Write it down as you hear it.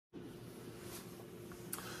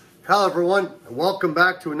Hello everyone, and welcome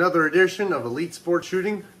back to another edition of Elite Sport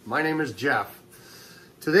Shooting. My name is Jeff.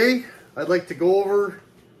 Today I'd like to go over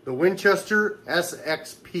the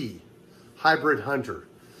WinchesterSXP Hybrid Hunter.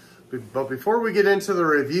 But before we get into the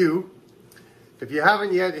review, if you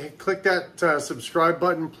haven't yet clicked that subscribe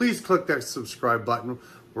button, please click that subscribe button.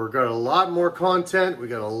 We've got a lot more content, we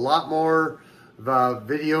got a lot more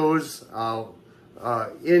videos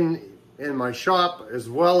in my shop as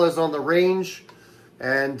well as on the range.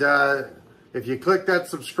 And if you click that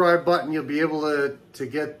subscribe button, you'll be able to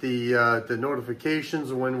get the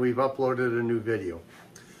notifications when we've uploaded a new video.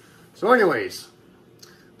 So anyways,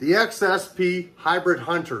 the XSP Hybrid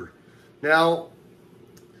Hunter. Now,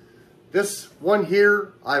 this one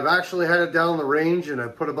here, I've actually had it down the range and I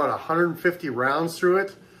put about 150 rounds through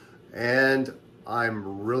it, and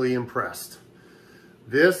I'm really impressed.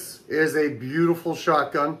 This is a beautiful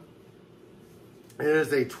shotgun. It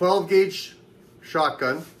is a 12 gauge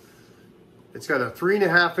shotgun. It's got a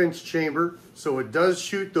 3.5 inch chamber, so it does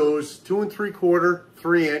shoot those 2 3/4,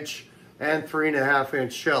 3 inch, and 3.5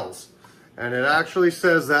 inch shells. And it actually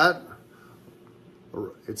says that.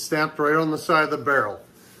 It's stamped right on the side of the barrel.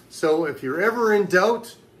 So if you're ever in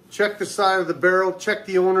doubt, check the side of the barrel, check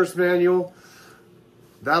the owner's manual.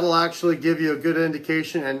 That'll actually give you a good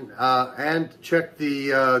indication, and check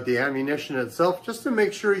the ammunition itself, just to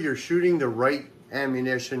make sure you're shooting the right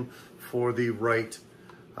ammunition for the right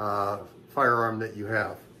firearm that you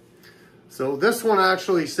have. So this one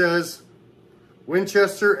actually says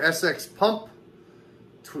Winchester SX pump,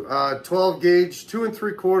 12 gauge, 2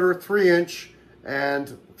 3/4, 3 inch,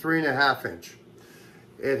 and 3.5 inch.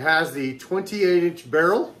 It has the 28 inch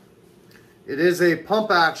barrel. It is a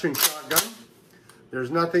pump action shotgun.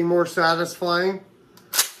 There's nothing more satisfying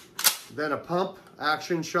than a pump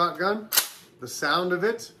action shotgun. The sound of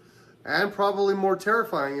it, and probably more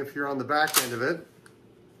terrifying if you're on the back end of it.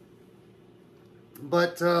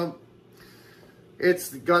 But it's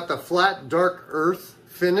got the flat dark earth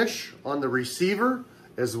finish on the receiver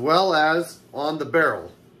as well as on the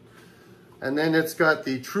barrel. And then it's got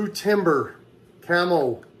the true timber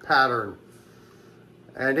camo pattern.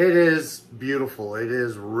 And it is beautiful. It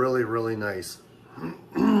is really, really nice.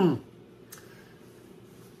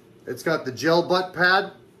 It's got the gel butt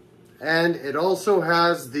pad. And it also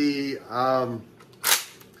has a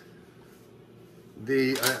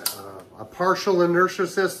partial inertia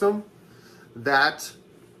system that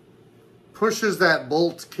pushes that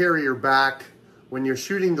bolt carrier back. When you're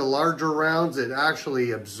shooting the larger rounds, it actually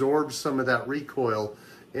absorbs some of that recoil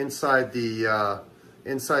inside the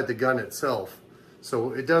gun itself.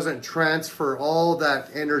 So it doesn't transfer all that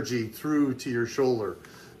energy through to your shoulder.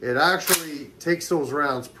 It actually takes those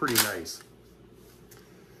rounds pretty nice.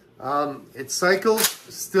 It cycles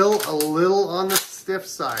still a little on the stiff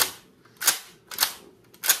side.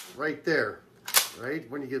 Right there, right?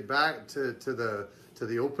 When you get back to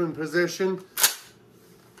the open position.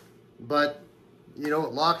 But, you know,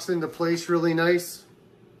 it locks into place really nice.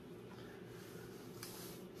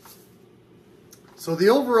 So the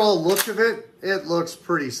overall look of it, it looks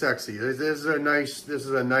pretty sexy. This is a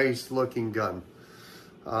nice looking gun.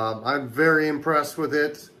 I'm very impressed with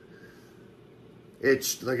it.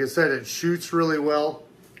 It's, like I said, it shoots really well.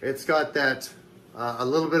 It's got that a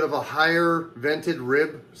little bit of a higher vented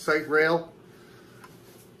rib sight rail,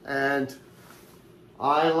 and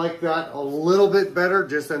I like that a little bit better,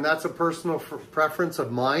 and that's a personal preference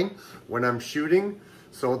of mine when I'm shooting,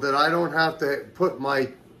 so that I don't have to put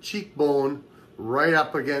my cheekbone right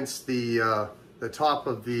up against the top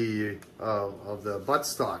of the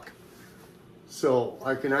buttstock. So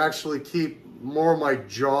I can actually keep more of my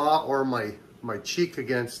jaw or my cheek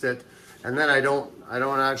against it, and then I don't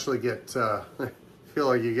actually get feel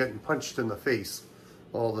like you're getting punched in the face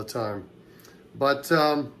all the time. But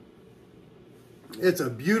it's a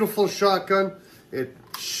beautiful shotgun. It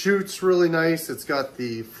shoots really nice. It's got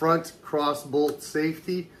the front cross bolt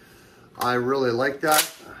safety. I really like that.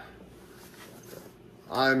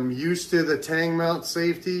 I'm used to the tang mount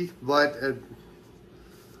safety, but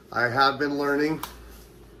I have been learning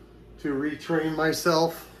to retrain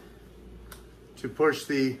myself to push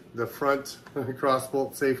the front cross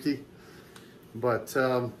bolt safety. But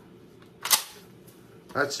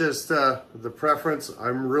that's just the preference.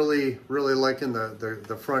 I'm really liking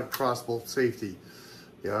the front cross bolt safety.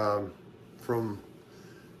 From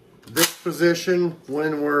this position,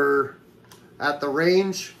 when we're at the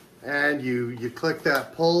range and you click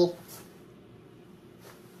that pull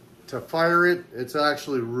to fire it, it's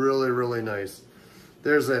actually really nice.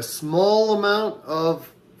 There's a small amount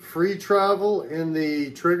of free travel in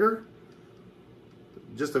the trigger,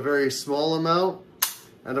 just a very small amount.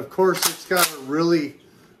 And of course, it's got a really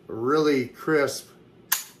really crisp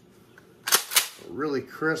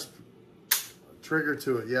trigger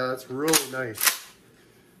to it. Yeah, that's really nice.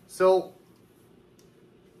 So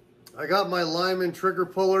I got my Lyman trigger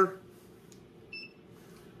puller,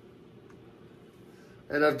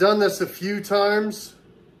 and I've done this a few times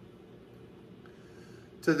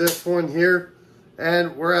to this one here,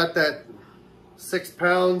 and we're at that 6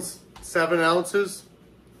 pounds 7 ounces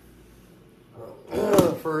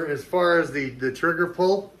for as far as the trigger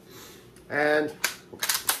pull, and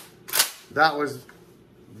that was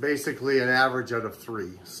basically an average out of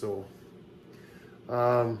 3. So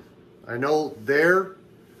I know there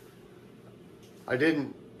I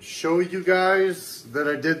didn't show you guys that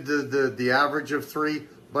I did the average of 3,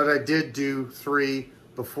 but I did do 3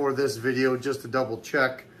 before this video just to double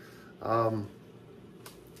check. And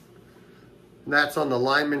that's on the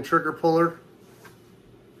Lyman trigger puller.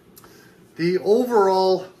 The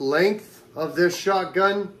overall length of this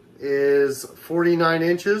shotgun is 49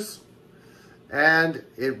 inches and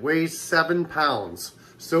it weighs 7 pounds.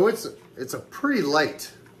 So it's a pretty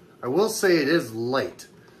light. I will say it is light.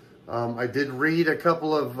 I did read a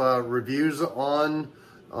couple of reviews on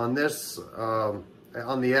this on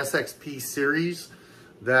the SXP series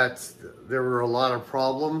that there were a lot of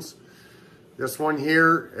problems. This one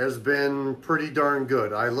here has been pretty darn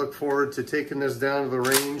good. I look forward to taking this down to the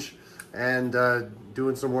range and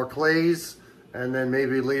doing some more clays, and then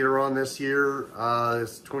maybe later on this year,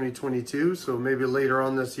 it's 2022, so maybe later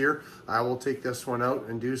on this year I will take this one out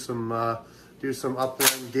and do some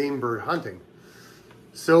upland game bird hunting.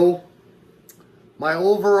 So my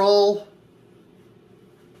overall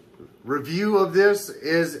review of this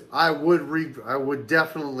is I would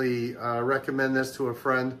definitely recommend this to a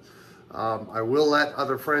friend. I will let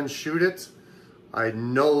other friends shoot it. I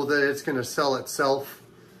know that it's going to sell itself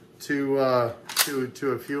to a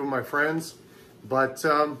few of my friends, but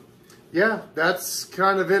yeah, that's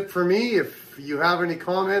kind of it for me. If you have any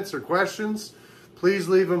comments or questions, please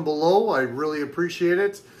leave them below. I really appreciate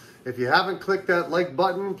it. If you haven't clicked that like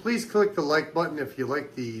button, please click the like button if you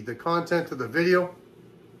like the content of the video.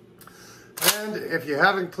 And if you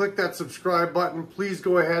haven't clicked that subscribe button, please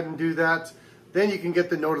go ahead and do that. Then you can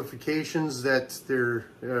get the notifications that they're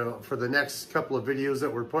for the next couple of videos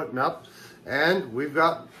that we're putting up. And we've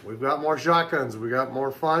got more shotguns. We got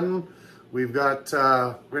more fun. We've got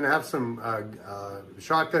we're gonna have some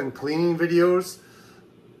shotgun cleaning videos.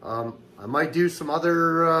 I might do some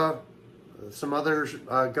other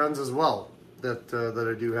guns as well that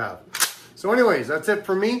I do have. So anyways, that's it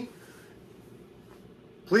for me.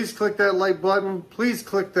 Please click that like button. Please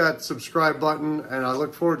click that subscribe button. And I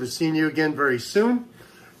look forward to seeing you again very soon.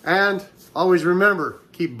 And always remember,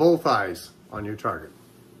 keep both eyes on your target.